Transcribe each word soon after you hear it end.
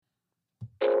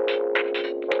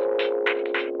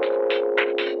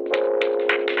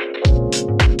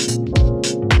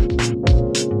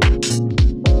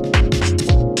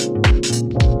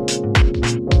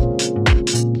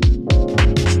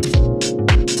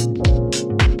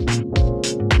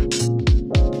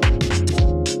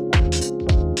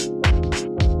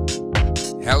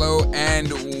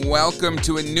welcome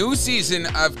to a new season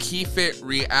of Kief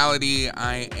Reality.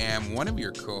 I am one of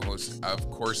your co-hosts, of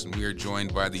course, and we are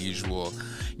joined by the usual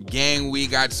gang. We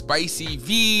got Spicy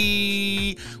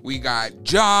Vee, we got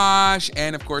Josh,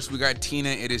 and of course we got Tina.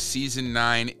 It is season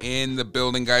 9 in the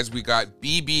building, guys. We got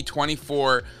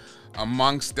BB24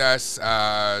 amongst us.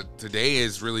 Today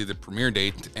is really the premiere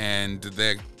date, and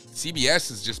the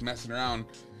CBS is just messing around,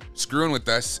 screwing with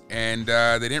us, and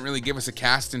they didn't really give us a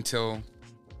cast until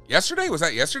yesterday. Was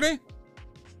that yesterday?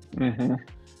 Mm-hmm.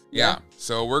 Yeah.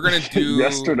 So we're gonna do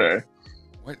yesterday.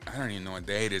 What? I don't even know what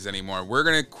day it is anymore. We're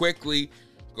gonna quickly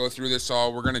go through this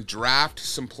all. We're gonna draft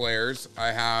some players. I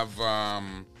have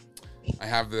the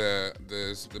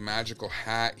magical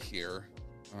hat here,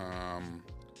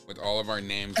 with all of our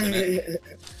names in it.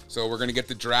 So we're gonna get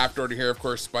the draft order here. Of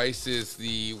course, Spice is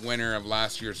the winner of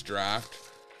last year's draft.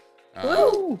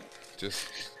 Woo! Just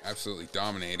absolutely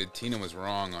dominated. Tina was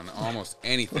wrong on almost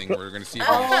anything. We're gonna see if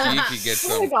she could get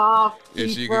some.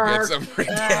 If she could get some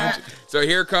redemption. So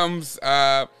here comes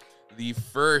the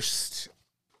first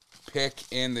pick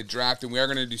in the draft, and we are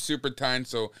gonna do super time.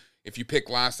 So if you pick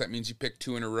last, that means you pick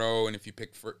 2 in a row, and if you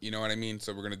pick for, you know what I mean.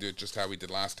 So we're gonna do it just how we did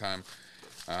last time.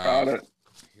 Got it.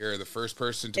 Here, the first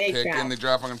person to pick in the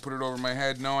draft. I'm gonna put it over my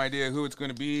head. No idea who it's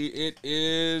gonna be. It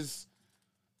is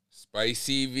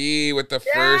Spicy Vee with the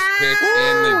first pick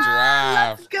in the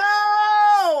draft. Let's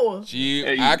go! She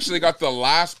actually got the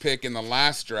last pick in the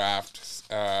last draft.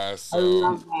 I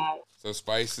love that. So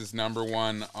Spice is number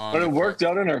 1 on. But it worked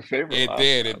out in our favor. It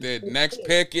did. Next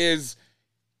pick is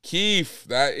Kief.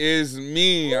 That is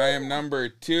me. I am number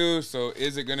 2. So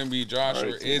is it going to be Josh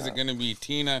or is it going to be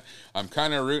Tina? I'm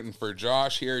kind of rooting for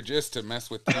Josh here just to mess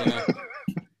with Tina.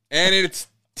 And it's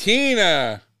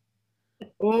Tina.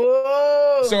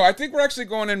 Whoa. So I think we're actually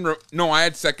going in. No, I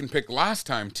had second pick last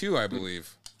time too, I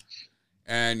believe.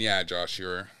 And yeah, Josh,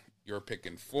 you're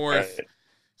picking 4th.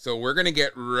 So we're gonna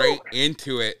get right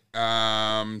into it.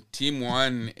 Team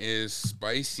 1 is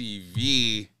Spicy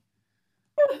Vee.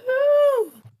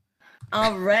 Woohoo!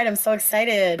 All right, I'm so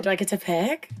excited. Do I get to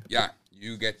pick? Yeah,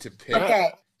 you get to pick. Okay.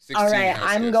 All right,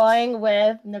 I'm going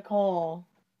with Nicole.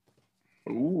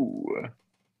 Ooh.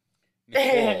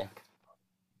 Nicole.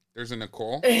 There's a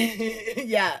Nicole?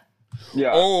 Yeah.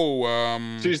 Yeah.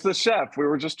 Oh, she's the chef. We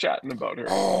were just chatting about her.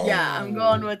 Oh. Yeah, I'm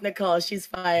going with Nicole. She's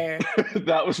fire.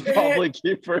 That was probably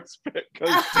Kiefer's pick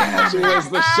because she was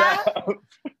the chef.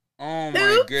 Oh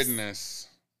my goodness.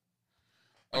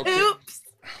 Okay. Oops.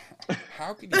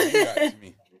 How could you do that to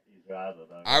me?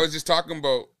 I was just talking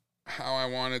about how I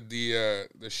wanted the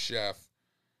chef.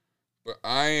 But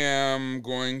I am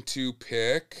going to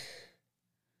pick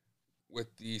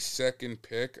with the second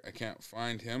pick. I can't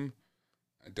find him.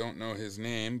 I don't know his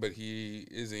name, but he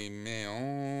is a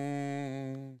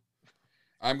male.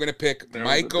 I'm going to pick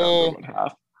Michael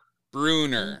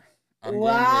Bruner.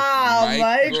 Wow,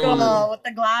 Michael with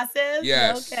the glasses?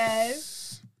 Yes. Okay.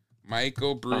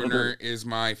 Michael Bruner is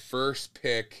my first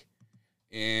pick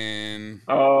in...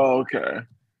 Oh, okay.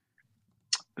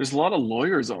 There's a lot of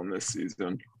lawyers on this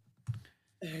season.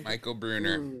 Michael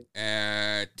Bruner.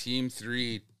 Team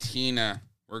 3, Tina.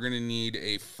 We're going to need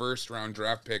a first-round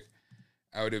draft pick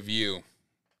out of you.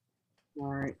 All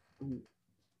right.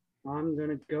 I'm going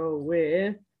to go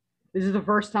with... This is the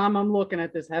first time I'm looking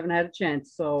at this. Haven't had a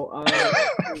chance. So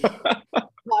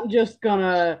I'm just going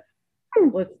to...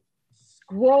 Let's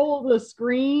scroll the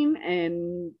screen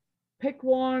and pick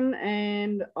one.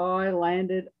 And I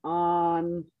landed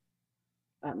on...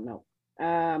 no.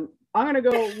 I'm going to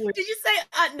go with... Did you say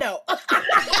no?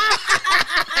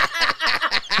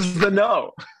 The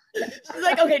no. She's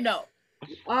like, okay, no.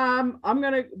 I'm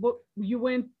gonna. You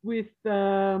went with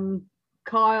Kyle.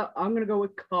 I'm gonna go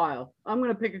with Kyle. I'm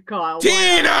gonna pick a Kyle.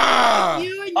 Tina.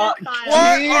 You and your Kyle.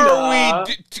 What Tina. are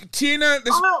we, Tina?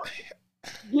 This.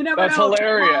 You never That's know.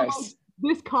 hilarious.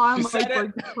 This Kyle She might said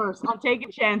break the first. I'm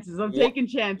taking chances. Taking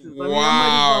chances. I mean,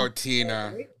 wow,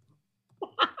 Tina.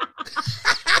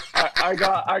 I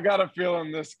got a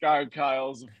feeling this guy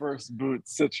Kyle's a first boot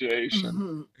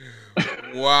situation.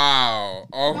 Wow.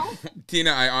 Oh,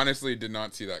 Tina, I honestly did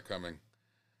not see that coming.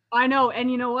 I know, and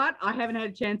you know what? I haven't had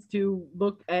a chance to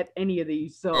look at any of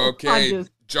these. So okay,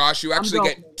 Josh, you actually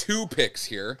get 2 picks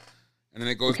here, and then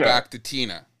it goes back to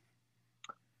Tina.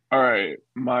 All right,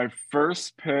 my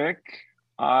first pick,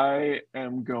 I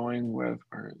am going with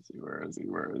where is he?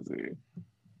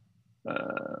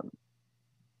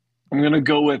 I'm gonna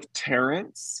go with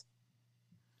Terrence.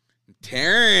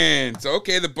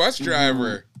 Okay, the bus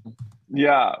driver.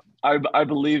 Yeah, I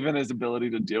believe in his ability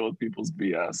to deal with people's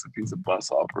BS if he's a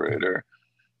bus operator.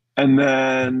 And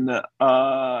then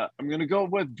I'm gonna go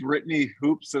with Brittany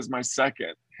Hoops as my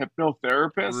second.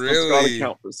 hypnotherapist. That's got Really? to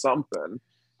count for something.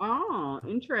 Oh,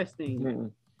 interesting.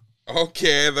 Mm.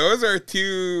 Okay, those are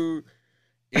two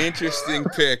interesting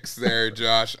picks there,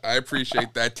 Josh. I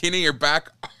appreciate that. Tina, you're back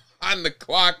on the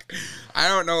clock. I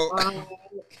don't know.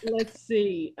 Let's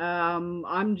see.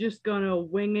 I'm just gonna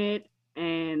wing it,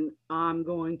 and I'm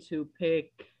going to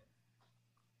pick.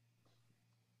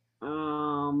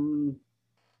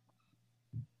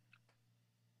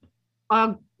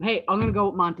 Hey, I'm gonna go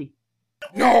with Monty.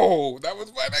 No, that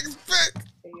was my next pick.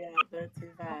 Yeah, they're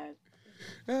too bad.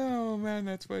 Oh man,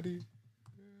 that's funny.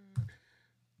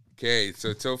 Okay,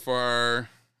 so far,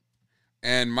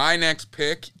 and my next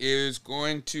pick is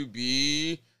going to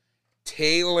be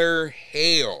Taylor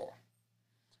Hale,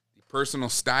 the personal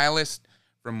stylist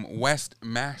from West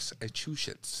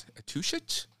Massachusetts.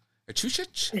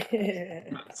 Massachusetts.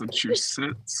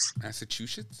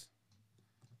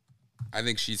 I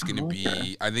think she's going to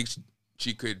be. I think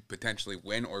she could potentially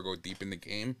win or go deep in the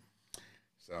game.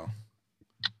 So.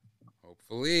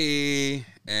 Hopefully.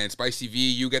 And Spicy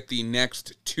V, you get the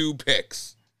next two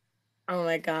picks. Oh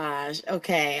my gosh.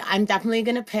 Okay. I'm definitely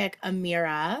going to pick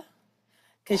Amira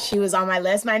because she was on my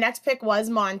list. My next pick was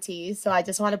Monty. So I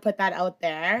just want to put that out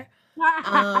there.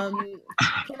 Am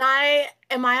I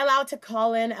allowed to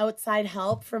call in outside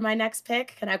help for my next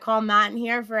pick? Can I call Matt in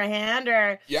here for a hand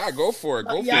or? Yeah, go for it.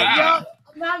 Go for it.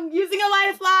 I'm using a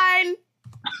lifeline.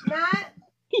 Matt,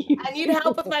 I need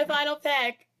help with my final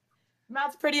pick.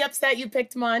 Matt's pretty upset you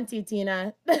picked Monty,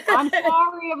 Tina. I'm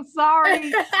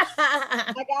sorry.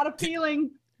 I got a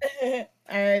feeling. All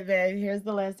right, babe. Here's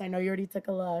the list. I know you already took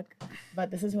a look, but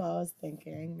this is what I was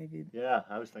thinking. Maybe. Yeah,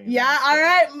 I was thinking. Yeah. All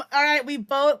right. We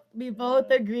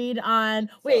both agreed on.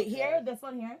 Wait, here. This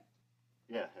one here.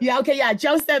 Yeah. Yeah. Okay. Yeah.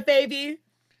 Joseph, baby.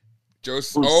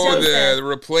 Joseph. Joseph. The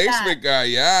replacement guy.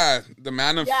 Yeah, the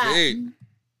man of fate.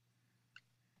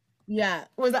 Yeah.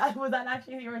 Was that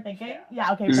actually who you were thinking?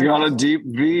 Yeah. Okay. He's got a deep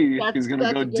V. That's- He's gonna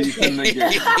that's go a good deep in the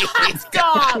game.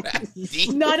 Stop.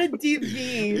 Not a deep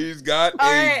V. He's got. All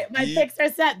right. My picks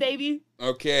are set, baby.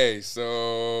 Okay,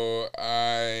 so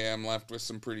I am left with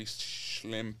some pretty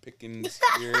slim pickings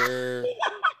here.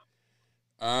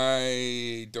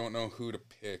 I don't know who to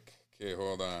pick. Okay,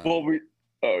 hold on. Well,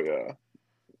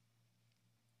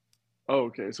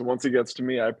 okay, so once it gets to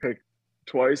me, I pick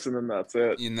twice, and then that's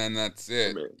it. And then that's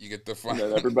it. Me. You get the And final.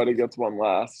 then everybody gets one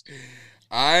last.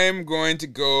 I'm going to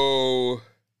go.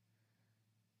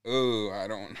 Oh, I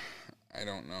don't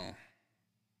know.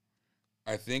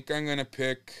 I think I'm gonna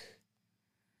pick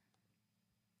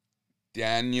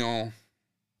Daniel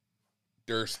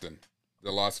Durston,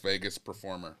 the Las Vegas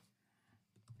performer.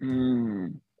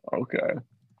 Okay.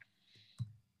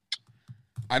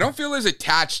 I don't feel as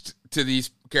attached to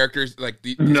these characters, like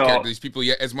these people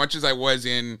yet, as much as I was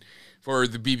in for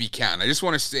the BB Can. I just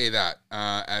want to say that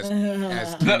as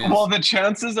The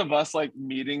chances of us like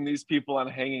meeting these people and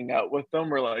hanging out with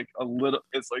them are like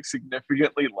it's like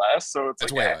significantly less. So it's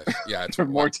it's like way less. Yeah, it's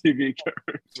more TV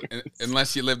characters.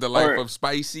 Unless you live the life of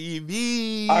Spicy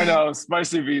V. I know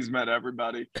Spicy V's met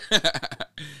everybody.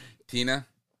 Tina.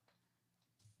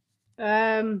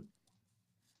 Is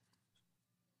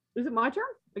it my turn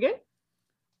again?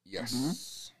 Yes. Mm-hmm.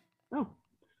 Oh,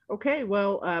 okay.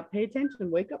 Well, pay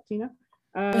attention. Wake up, Tina.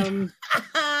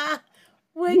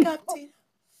 Wake up,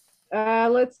 Tina.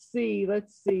 Let's see.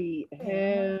 You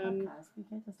can't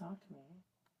just talk to me.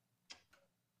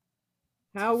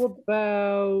 How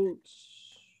about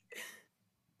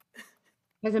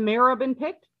has Amira been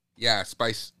picked? Yeah,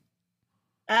 Spice.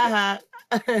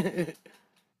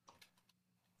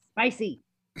 Spicy.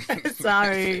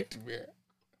 Sorry.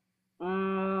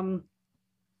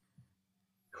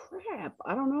 Crap.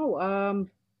 I don't know.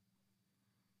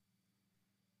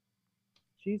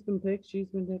 She's been picked.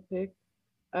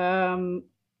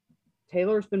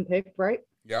 Taylor's been picked, right?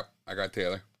 Yep, I got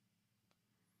Taylor.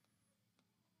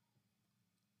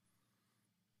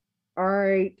 All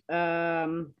right.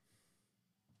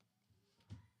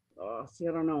 See,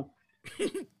 I don't know.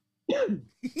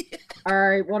 All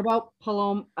right. What about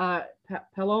Paloma?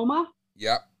 Paloma?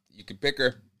 Yep, you can pick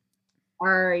her. All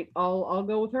right. I'll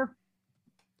go with her.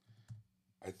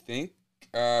 I think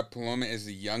Paloma is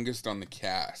the youngest on the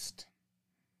cast.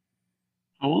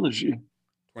 How old is she?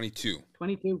 22.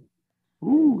 22.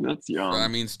 Ooh, that's young. So that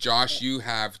means, Josh, you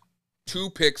have 2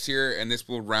 picks here, and this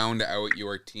will round out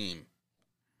your team.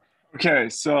 Okay,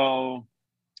 so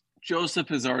Joseph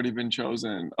has already been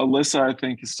chosen. Alyssa, I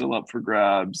think, is still up for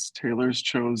grabs. Taylor's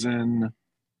chosen.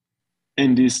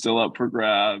 Indy's still up for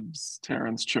grabs.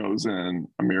 Terrence chosen.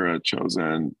 Amira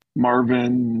chosen.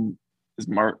 Marvin is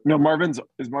Marvin's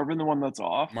the one that's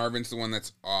off? Marvin's the one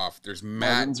that's off. There's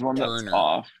Matt Marvin's one Turner. that's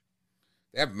off.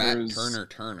 They have Matt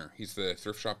Turner. He's the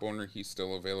thrift shop owner. He's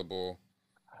still available.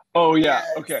 Oh yeah,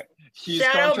 Yes. okay. He's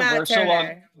Shout out Matt controversial on.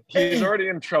 Turner. He's already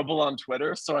in trouble on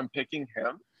Twitter, so I'm picking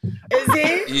him. Is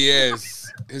he? He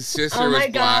is. His sister Oh was my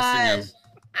blasting gosh. him.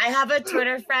 I have a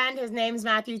Twitter friend. His name's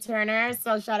Matthew Turner.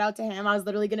 So shout out to him. I was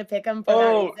literally gonna pick him for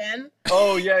that reason.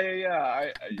 Oh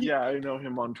yeah. I know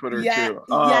him on Twitter Yeah, too.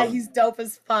 yeah, he's dope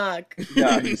as fuck.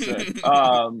 Yeah, he's sick.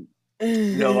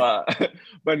 No,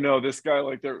 but no, this guy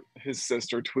like his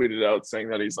sister tweeted out saying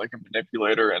that he's like a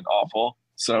manipulator and awful.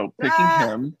 So picking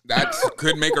him. That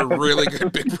could make a really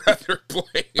good Big Brother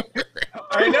player.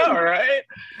 I know, right?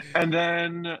 And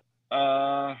then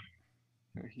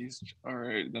he's all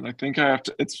right. Then I think I have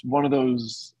to. It's one of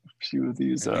those few of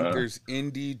these. I think there's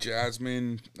Indy,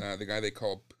 Jasmine, the guy they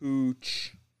call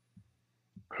Pooch.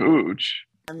 Pooch.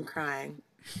 I'm crying.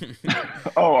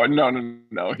 Oh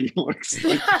no! He looks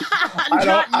like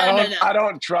I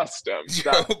don't trust him.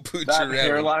 That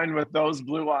hairline with those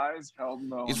blue eyes. Hell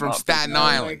no. He's from Staten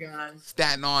Island. Oh my God.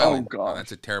 Staten Island. Oh God,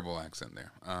 that's a terrible accent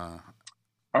there. All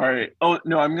right. Oh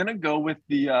no, I'm gonna go with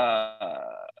the.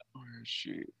 Where is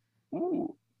she?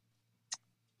 Ooh,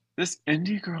 this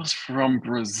indie girl's from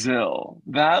Brazil.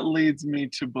 That leads me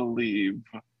to believe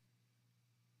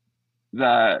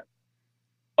that.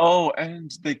 Oh,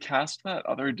 and they cast that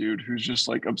other dude who's just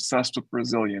like obsessed with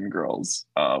Brazilian girls,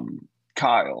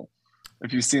 Kyle.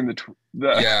 If you've seen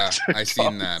yeah, I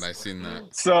seen that.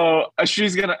 So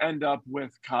she's gonna end up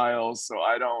with Kyle. So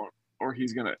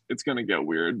it's gonna get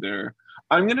weird there.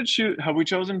 I'm gonna choose. Have we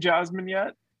chosen Jasmine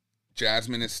yet?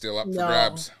 Jasmine is still up for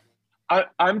grabs.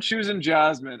 I'm choosing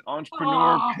Jasmine,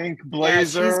 entrepreneur, pink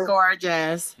blazer. Yeah, she's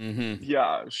gorgeous. Mm-hmm.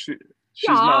 Yeah, she's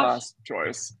my last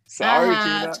choice. Sorry,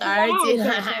 Tina. Sorry,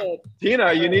 Tina.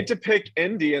 Tina, you need to pick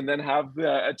Indy and then have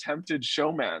the attempted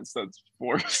showmance that's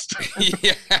forced.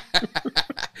 Yeah. I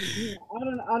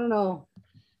don't know.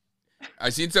 I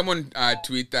seen someone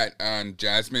tweet that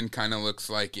Jasmine kind of looks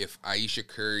like if Aisha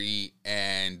Curry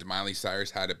and Miley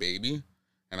Cyrus had a baby.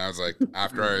 And I was like,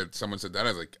 after someone said that,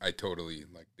 I was like,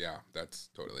 yeah, that's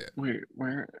totally it. Wait,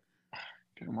 where?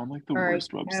 I'm on like the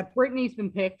worst website. Brittany's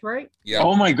been picked, right? Yeah.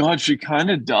 Oh my God, she kind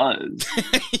of does.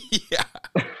 Yeah.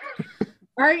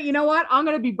 All right, you know what? I'm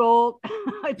gonna be bold.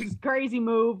 It's a crazy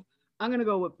move. I'm gonna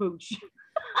go with Pooch.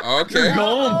 Okay.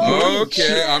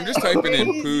 Okay. I'm just typing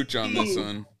in Pooch on this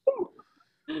one.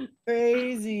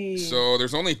 Crazy. So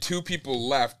there's only 2 people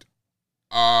left.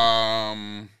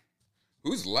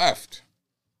 Who's left?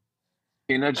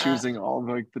 Tina choosing all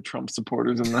like the Trump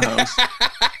supporters in the house.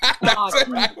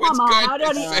 Listen,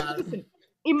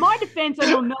 in my defense,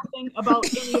 I know nothing about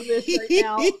any of this right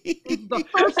now. It's the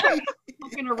first thing I'm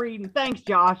looking to read. And thanks,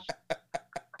 Josh.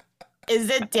 Is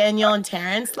it Daniel and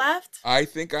Terrence left? I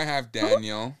think I have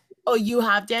Daniel. Oh, you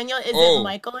have Daniel? Is it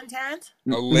Michael and Terrence?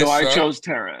 Alyssa. No, I chose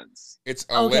Terrence. It's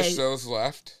Alyssa's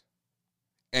left.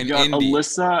 And you got Indy.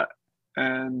 Alyssa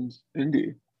and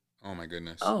Indy. Oh my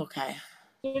goodness. Oh, okay.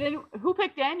 Who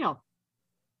picked Daniel?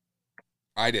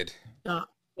 I did. Yeah,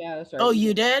 that's right. Oh,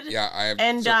 you did? Yeah, I have.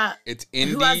 And it's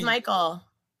Indy. Who has Michael?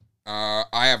 I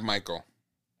have Michael.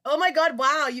 Oh my God!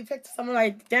 Wow, you picked someone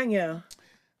like Daniel.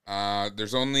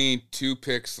 There's only 2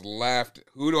 picks left.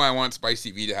 Who do I want Spicy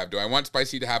Vee to have? Do I want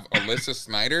Spicy to have Alyssa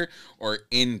Snyder or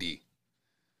Indy?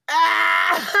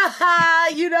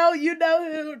 You know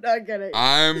who. Not kidding.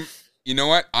 You know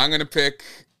what?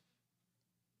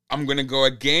 I'm gonna go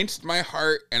against my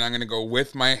heart, and I'm gonna go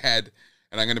with my head,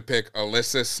 and I'm gonna pick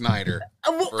Alyssa Snyder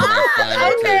for my final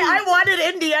okay, pick. I wanted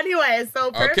Indy anyway,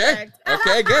 so perfect.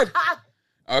 Okay, good.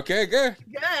 Okay, good.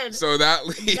 Good. So that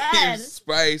leaves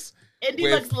Spice. Indy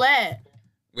looks lit.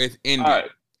 With Indy.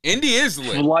 Indy is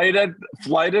lit.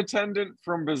 Flight attendant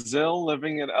from Brazil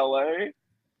living in LA.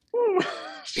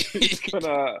 She's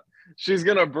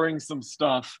gonna bring some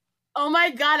stuff. Oh my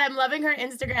God, I'm loving her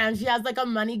Instagram. She has like a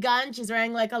money gun. She's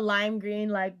wearing like a lime green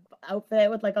like outfit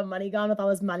with like a money gun with all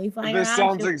this money flying around. This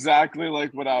sounds exactly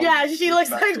like what I was. Yeah, she looks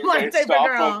like my type of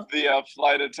girl. Of the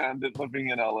flight attendant living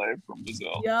in LA from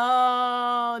Brazil.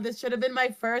 Yo, this should have been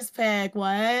my first pick. What?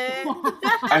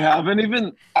 I haven't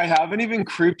even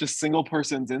creeped a single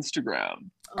person's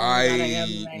Instagram.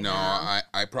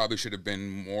 I probably should have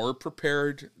been more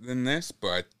prepared than this,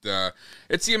 but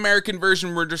it's the American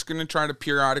version. We're just gonna try to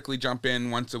periodically jump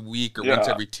in once a week or once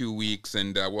every 2 weeks,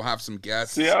 and we'll have some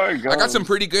guests. See how it goes. I got some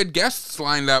pretty good guests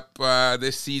lined up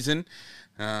this season,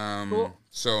 Cool.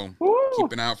 so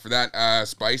keep an eye out for that.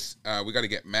 Spice, we got to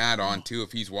get Matt on too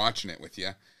if he's watching it with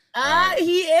you.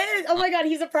 He is. Oh my God,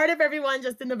 he's a part of everyone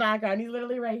just in the background. He's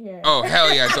literally right here. Oh,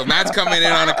 hell yeah. So Matt's coming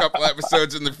in on a couple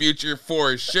episodes in the future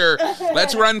for sure.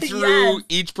 Let's run through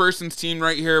each person's team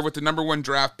right here with the number 1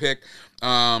 draft pick.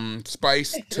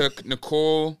 Spice took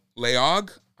Nicole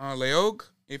Leog,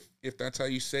 if that's how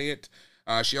you say it.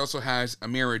 She also has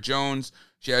Amira Jones.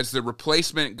 She has the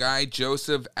replacement guy,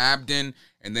 Joseph Abden.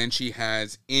 And then she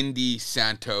has Indy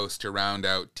Santos to round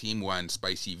out Team 1,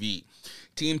 Spicy Vee.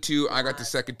 Team 2, I got the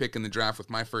second pick in the draft with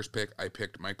my first pick. I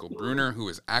picked Michael Bruner, who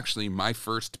is actually my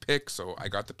first pick, so I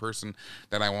got the person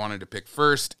that I wanted to pick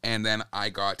first. And then I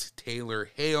got Taylor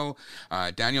Hale,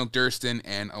 Daniel Durston,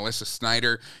 and Alyssa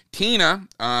Snyder. Tina,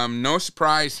 no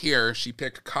surprise here, she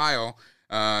picked Kyle.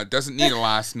 Doesn't need a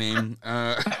last name.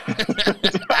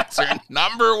 That's her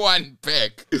number 1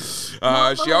 pick.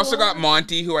 She also got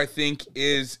Monty, who I think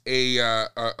is a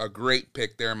great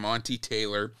pick there, Monty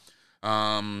Taylor.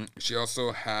 She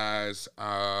also has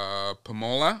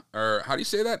Pamola, or how do you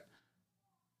say that?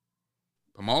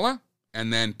 Pamola?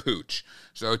 And then Pooch.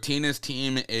 So Tina's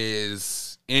team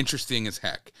is interesting as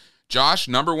heck. Josh,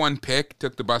 number 1 pick,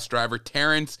 took the bus driver,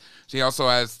 Terrence. She also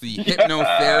has the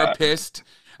hypnotherapist.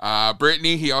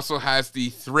 Brittany, he also has the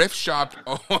thrift shop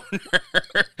owner,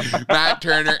 Matt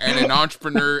Turner, and an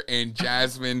entrepreneur in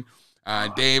Jasmine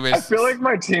Davis. I feel like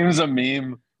my team's a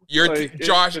meme.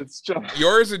 Josh,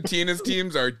 yours and Tina's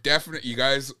teams are definite. You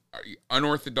guys are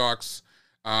unorthodox,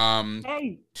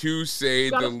 to say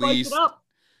the least.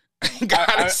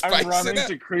 I'm running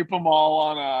to creep them all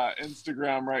on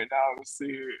Instagram right now to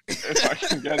see if I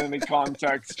can get any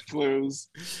context clues.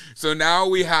 So now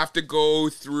we have to go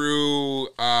through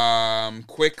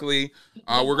quickly.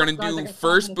 We're going to do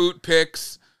first boot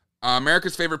picks.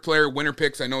 America's favorite player, winner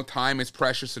picks. I know time is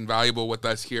precious and valuable with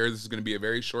us here. This is going to be a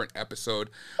very short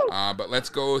episode. But let's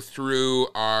go through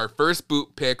our first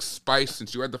boot picks. Spice,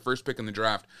 since you had the first pick in the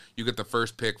draft, you get the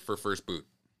first pick for first boot.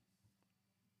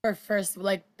 Or first,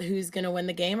 like, who's going to win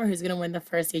the game or who's going to win the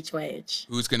first HOH?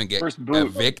 Who's going to get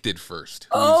evicted first?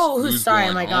 Who's sorry.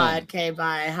 Oh, my God. Okay,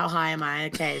 bye. How high am I?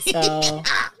 Okay, so.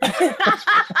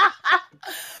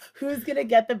 Who's going to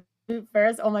get the boot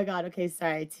first? Oh, my God. Okay,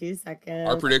 sorry. 2 seconds.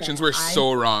 Our predictions were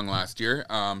so wrong last year.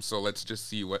 So let's just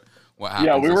see what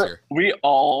happens this year. We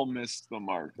all missed the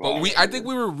mark. But I think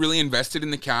we were really invested in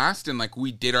the cast and, like,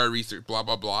 we did our research, blah,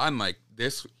 blah, blah. And, like,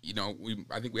 this,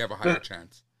 I think we have a higher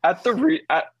chance.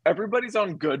 Everybody's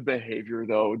on good behavior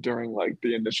though during like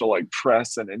the initial like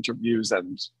press and interviews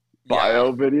and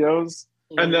bio videos,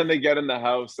 and then they get in the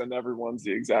house and everyone's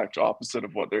the exact opposite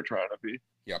of what they're trying to be.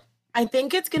 Yep. I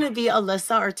think it's gonna be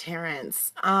Alyssa or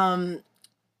Terrence. Babe,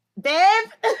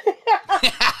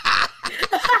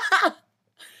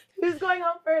 who's going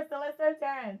home first, Alyssa or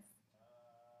Terrence?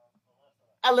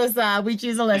 Alyssa. We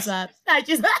choose Alyssa.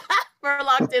 We're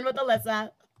locked in with Alyssa.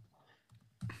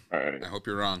 All right. I hope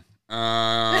you're wrong.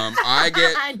 I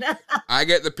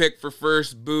get the pick for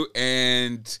first boot,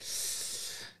 and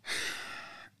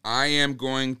I am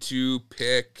going to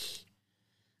pick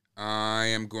Matt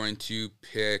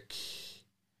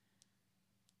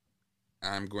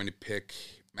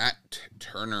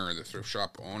Turner, the thrift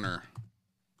shop owner.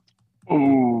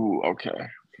 Ooh, okay.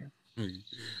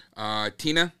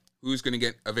 Tina, who's gonna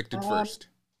get evicted first?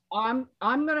 I'm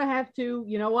gonna have to.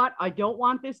 You know what? I don't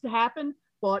want this to happen.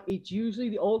 But it's usually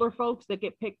the older folks that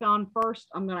get picked on first.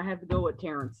 I'm going to have to go with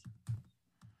Terrence.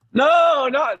 No,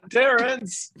 not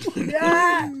Terrence.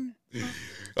 Yeah.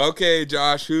 Okay,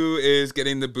 Josh, who is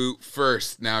getting the boot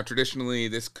first? Now, traditionally,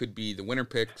 this could be the winner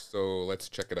pick, so let's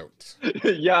check it out.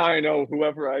 Yeah, I know.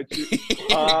 Whoever I choose.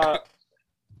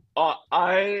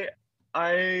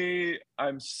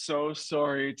 I'm so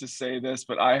sorry to say this,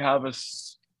 but I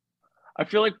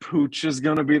feel like Pooch is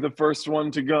going to be the first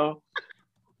one to go.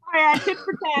 Yeah, tit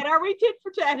for tat. Are we tit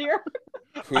for tat here?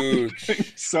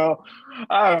 Pooch. So,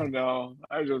 I don't know.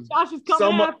 Josh is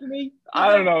coming after me.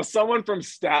 I don't know. Someone from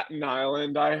Staten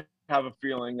Island. I have a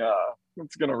feeling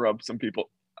it's going to rub some people.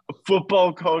 A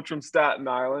football coach from Staten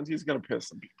Island. He's going to piss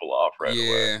some people off right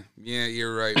away. Yeah,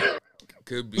 you're right.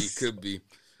 Could be.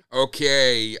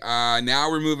 Okay, now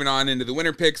we're moving on into the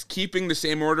winner picks, keeping the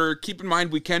same order. Keep in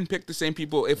mind, we can pick the same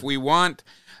people if we want.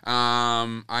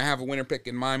 I have a winner pick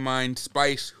in my mind.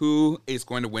 Spice, who is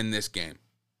going to win this game?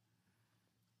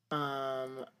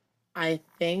 I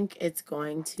think it's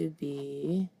going to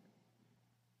be...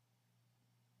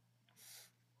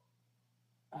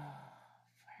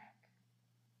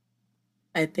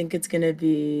 I think it's going to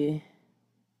be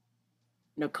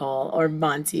Nicole or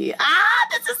Monty.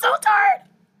 This is so hard.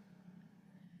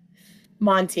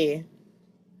 Monty.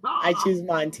 I choose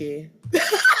Monty.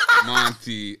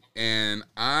 Monty, and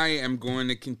I am going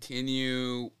to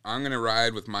continue. I'm going to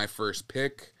ride with my first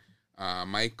pick,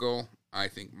 Michael. I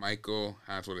think Michael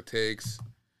has what it takes.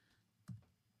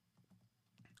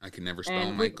 I can never spell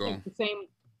And Michael.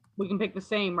 We can pick the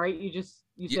same, right? You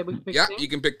said we can pick the same? Yeah, you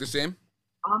can pick the same.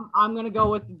 I'm going to go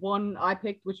with one I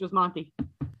picked, which was Monty.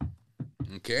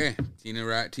 Okay.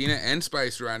 Tina and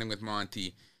Spice riding with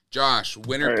Monty. Josh,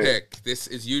 winner pick. This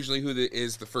is usually who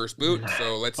is the first boot,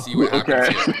 so let's see what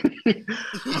happens here.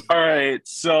 All right.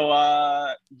 So,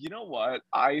 you know what?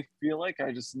 I feel like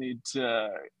I just need to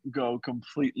go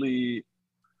completely.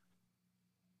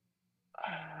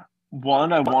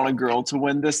 One, I want a girl to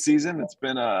win this season. It's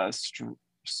been a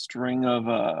string of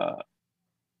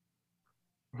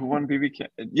who won BBK?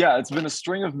 Yeah, it's been a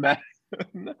string of men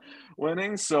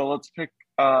winning. So let's pick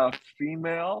a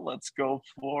female. Let's go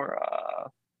for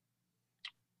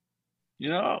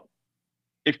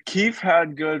if Kief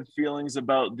had good feelings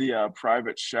about the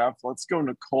private chef, let's go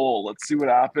Nicole. Let's see what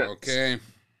happens. Okay.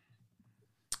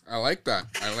 I like that.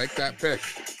 I like that pick.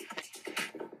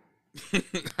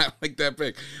 I like that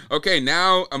pick. Okay,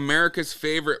 now America's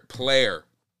favorite player.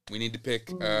 We need to pick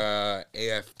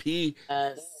AFP.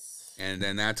 Yes. And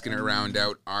then that's going to round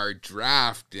out our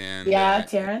draft. And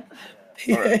Taryn.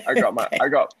 All right,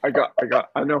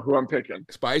 I know who I'm picking.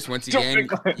 Spice, once again,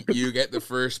 you get the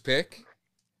first pick.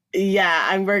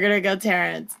 Yeah, we're gonna go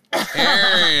Terrence.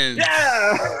 Terrence.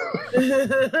 Yeah.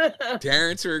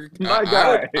 Terrence, My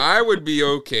guy. I would be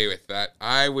okay with that.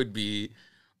 I would be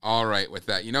all right with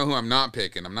that. You know who I'm not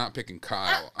picking? I'm not picking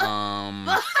Kyle.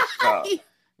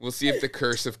 We'll see if the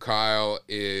curse of Kyle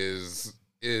is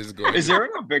going. Is there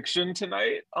an eviction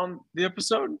tonight on the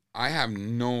episode? I have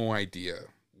no idea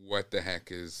what the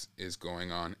heck is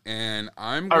going on, and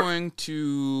I'm going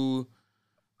to.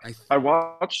 I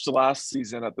watched last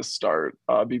season at the start,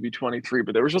 BB23,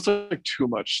 but there was just like too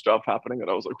much stuff happening that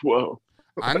I was like, whoa.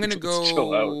 I'm going to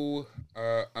go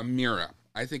Amira.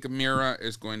 I think Amira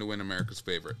is going to win America's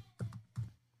favorite.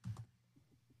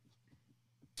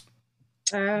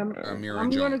 Amira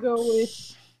I'm going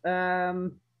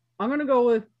to go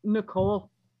with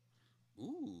Nicole.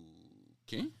 Ooh,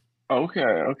 okay.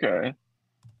 Okay.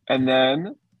 And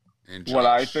then what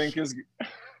I think is...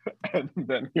 And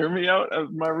then hear me out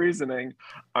of my reasoning.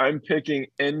 I'm picking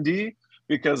Indy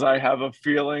because I have a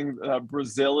feeling that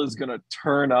Brazil is going to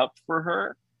turn up for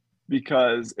her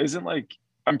because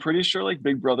I'm pretty sure like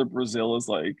Big Brother Brazil is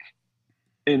like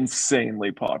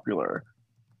insanely popular.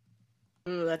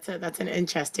 Ooh, that's an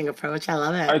interesting approach. I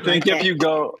love it. I think if you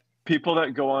people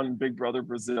that go on Big Brother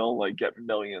Brazil like get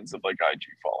millions of like IG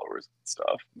followers and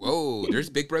stuff. Whoa, there's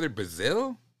Big Brother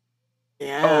Brazil?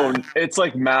 Yeah. Oh, it's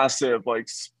like massive, like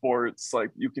sports,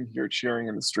 like you can hear cheering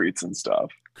in the streets and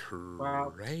stuff.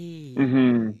 Great.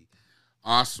 Mm-hmm.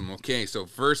 Awesome. Okay, so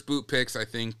first boot picks, I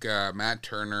think Matt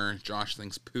Turner. Josh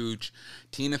thinks Pooch.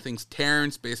 Tina thinks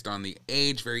Terrence based on the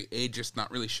age. Very ageist. Not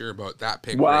really sure about that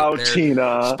pick. Wow, right there.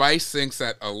 Tina. Spice thinks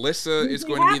that Alyssa is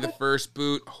going to be the first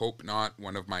boot. Hope not.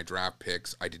 One of my draft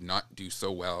picks. I did not do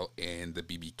so well in the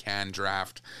BB Can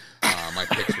draft. My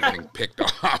picks were getting picked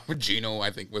off. Gino,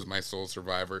 I think, was my sole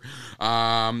survivor.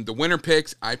 The winner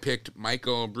picks, I picked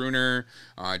Michael Bruner.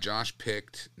 Josh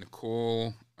picked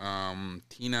Nicole.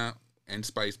 Tina and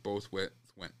Spice both went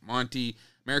Monty.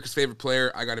 America's favorite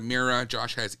player, I got Amira.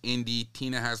 Josh has Indy.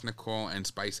 Tina has Nicole. And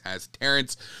Spice has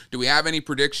Terrence. Do we have any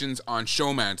predictions on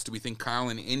showmans? Do we think Kyle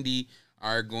and Indy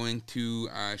are going to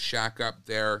shack up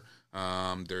there?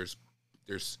 There's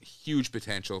huge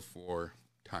potential for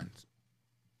tons.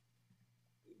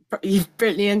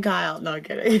 Brittany and Kyle. No, I'm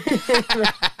kidding.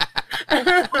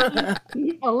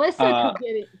 Alyssa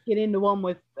could get into one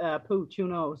with Pooch. Who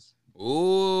knows?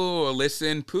 Ooh, Alyssa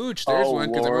and Pooch. There's one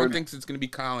because everyone Lord. thinks it's going to be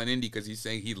Kyle and Indy because he's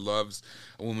saying he loves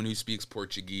a woman who speaks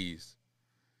Portuguese.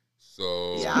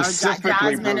 So Yeah, Specifically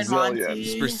Jasmine and Brazilian.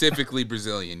 Monty. specifically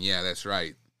Brazilian. Yeah, that's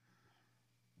right.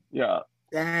 Yeah.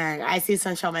 Dang, I see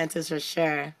some showmances for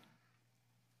sure.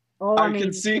 Oh, I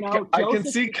can see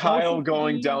Joseph Kyle could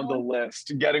going be down the one.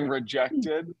 list, getting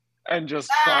rejected, and just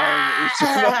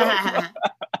crying.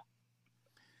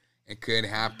 It could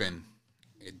happen.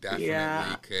 It definitely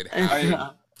Yeah. could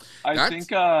happen. I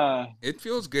think It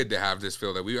feels good to have this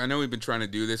feel that I know we've been trying to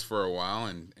do this for a while,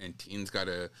 and Teen's got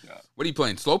to. Yeah. What are you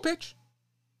playing? Slow pitch?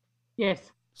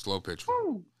 Yes. Slow pitch.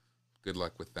 Good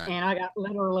luck with that. And I got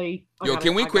literally.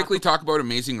 Can we quickly talk about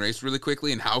Amazing Race really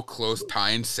quickly and how close Ty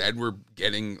and said we're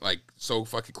getting like so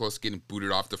fucking close to getting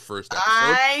booted off the first episode?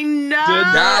 I know.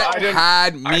 That I didn't-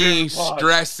 had I me didn't watch.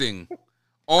 stressing.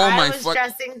 Oh I my was fuck,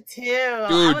 stressing too. I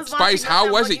dude! was Spice, watching how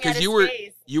this, was I'm it? Because looking at his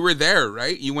face. you were there,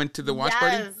 right? You went to the watch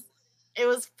party. It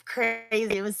was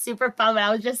crazy. It was super fun, but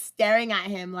I was just staring at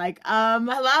him like,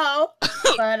 hello.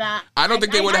 But I don't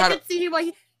think they would have had. I could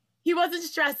see he wasn't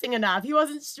stressing enough. He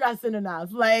wasn't stressing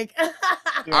enough. Like,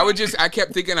 I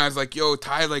kept thinking, I was like, yo,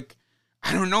 Ty, like,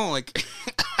 I don't know, like,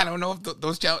 I don't know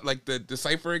if like the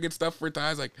deciphering and stuff for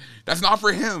Ty's like, that's not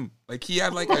for him. Like, he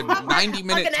had like a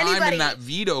 90-minute time in that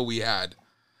veto we had.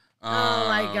 Oh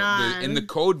my God. In the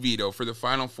code veto for the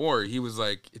Final Four, he was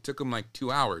like, it took him like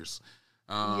 2 hours.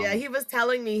 Yeah, he was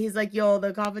telling me, he's like, yo,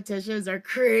 the competitions are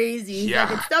crazy. He's Yeah.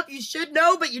 like, it's stuff you should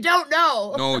know, but you don't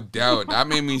know. No doubt. That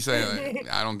made me say,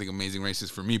 like, I don't think Amazing Race is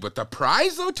for me. But the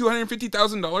prize, though,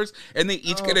 $250,000, and they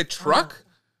each get a truck?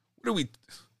 What do we...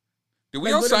 Did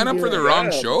we all sign up for the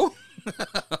wrong show?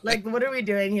 Like, what are we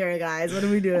doing here, guys? What are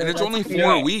we doing? And it's only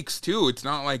 4 weeks, too. It's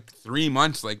not like 3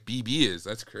 months like BB is.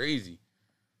 That's crazy.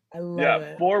 I love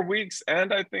it. 4 weeks.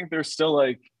 And I think they're still,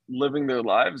 like, living their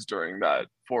lives during that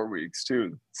 4 weeks,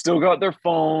 too. Still got their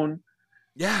phone.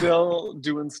 Yeah. Still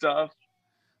doing stuff.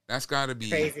 That's got to be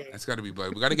crazy. That's got to be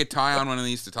blood. We got to get Ty on one of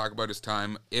these to talk about his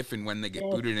time, if and when they get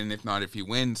booted, and if not, if he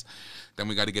wins, then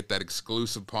we got to get that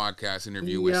exclusive podcast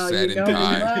interview with Sed and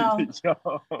Ty.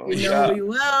 You know we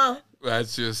will.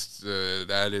 That's just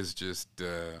that is just.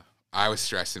 I was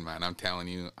stressing, man. I'm telling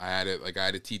you, I had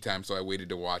a tea time, so I waited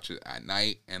to watch it at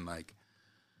night, and like.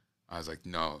 I was like,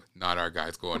 no, not our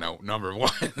guys going out. Number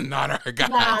one, not our guys.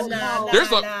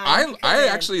 I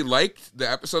actually liked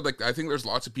the episode. Like, I think there's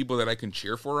lots of people that I can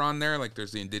cheer for on there. Like,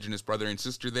 there's the Indigenous brother and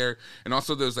sister there. And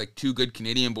also there's like 2 good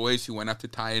Canadian boys who went up to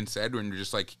Ty and said, and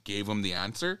just like gave him the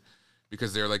answer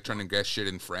because they're like trying to guess shit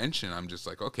in French. And I'm just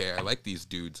like, okay, I like these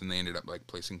dudes. And they ended up like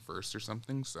placing first or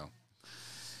something. So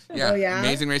yeah,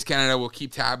 Amazing Race Canada. We'll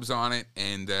keep tabs on it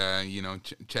and,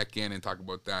 check in and talk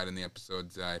about that in the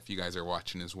episodes if you guys are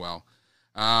watching as well.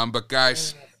 But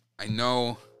guys, I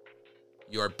know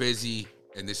you are busy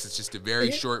and this is just a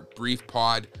very short, brief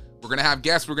pod. We're going to have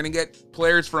guests. We're going to get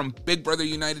players from Big Brother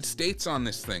United States on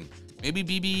this thing. Maybe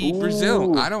BB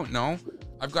Brazil. I don't know.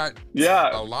 I've got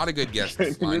a lot of good guests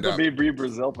lined up. You're the BB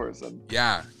Brazil person.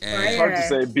 Yeah. And it's hard to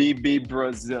say BB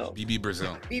Brazil. BB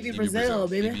Brazil. BB Brazil,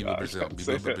 baby. BB Brazil.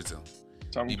 BB Brazil.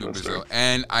 BB Brazil.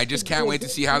 And I just can't wait to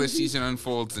see how the season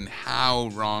unfolds and how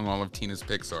wrong all of Tina's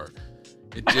picks are.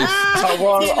 It just how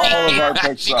wrong all of our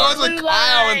picks she goes with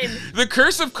Kyle, and the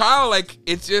curse of Kyle. Like,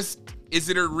 it's just, is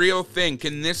it a real thing?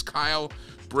 Can this Kyle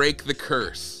break the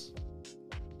curse?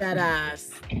 That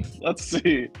ass. Let's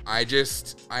see. I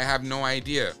have no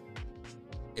idea.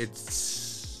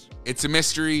 It's a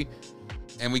mystery,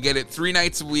 and we get it 3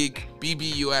 nights a week.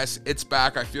 BBUS, it's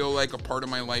back. I feel like a part of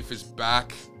my life is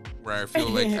back, where I feel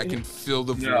like I can fill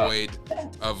the void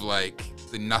of like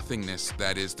the nothingness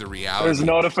that is the reality. There's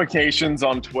notifications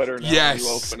on Twitter now. Yes. When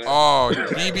you open it. Oh,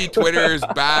 BB Twitter is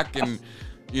back, and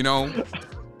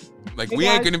like we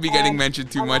ain't gonna be getting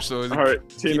mentioned too much. So all right,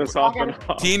 Tina's hopping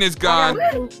off. Tina's gone.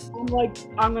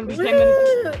 I'm gonna be 10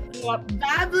 minutes.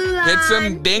 Hit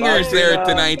some dingers there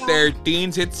tonight, there,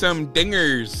 Teens. Hit some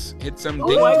dingers. Hit some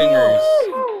dingers.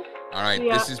 All right,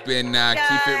 this has been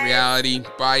Keef It Reality.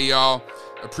 Bye, y'all.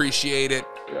 Appreciate it.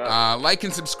 Like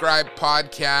and subscribe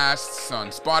podcasts on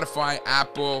Spotify,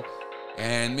 Apple,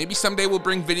 and maybe someday we'll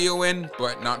bring video in,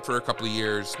 but not for a couple of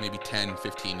years, maybe 10,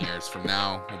 15 years from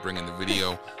now. We'll bring in the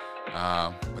video.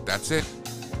 But that's it.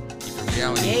 Keep it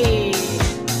reality.